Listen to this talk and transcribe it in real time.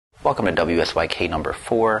Welcome to WSYK number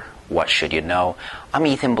 4, What Should You Know? I'm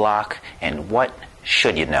Ethan Block, and what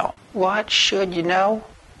should you know? What should you know?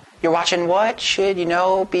 You're watching What Should You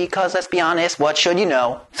Know? Because let's be honest, what should you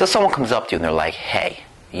know? So someone comes up to you and they're like, hey,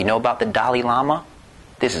 you know about the Dalai Lama?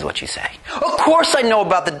 This is what you say. Of course I know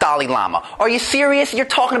about the Dalai Lama. Are you serious? You're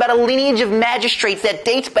talking about a lineage of magistrates that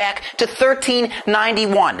dates back to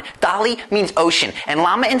 1391. Dali means ocean, and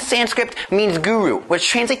Lama in Sanskrit means guru, which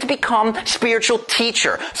translates to become spiritual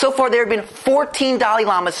teacher. So far there have been 14 Dalai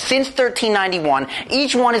Lamas since 1391.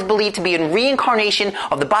 Each one is believed to be a reincarnation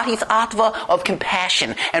of the Bodhisattva of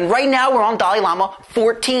compassion. And right now we're on Dalai Lama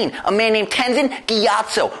 14, a man named Tenzin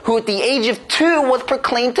Gyatso, who at the age of 2 was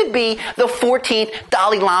proclaimed to be the 14th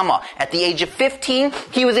Dalai Lama. At the age of 15,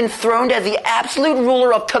 he was enthroned as the absolute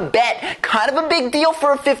ruler of Tibet. Kind of a big deal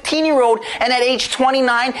for a 15-year-old. And at age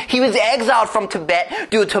 29, he was exiled from Tibet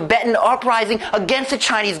due to a Tibetan uprising against the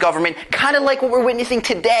Chinese government, kind of like what we're witnessing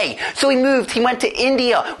today. So he went to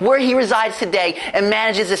India, where he resides today, and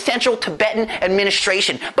manages the central Tibetan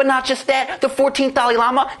administration. But not just that, the 14th Dalai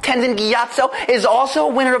Lama, Tenzin Gyatso, is also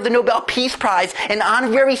a winner of the Nobel Peace Prize, an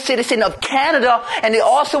honorary citizen of Canada, and it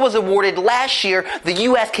also was awarded last year the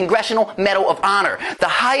U.S. Congressional Medal of Honor, the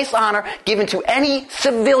highest honor given to any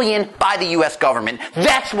civilian by the U.S. government.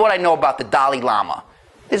 That's what I know about the Dalai Lama.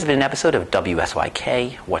 This has been an episode of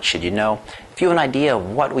WSYK, What Should You Know? If you have an idea of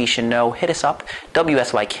what we should know, hit us up,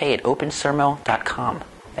 WSYK@opensermo.com.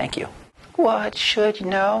 Thank you. What should you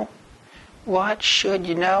know? What should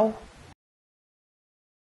you know?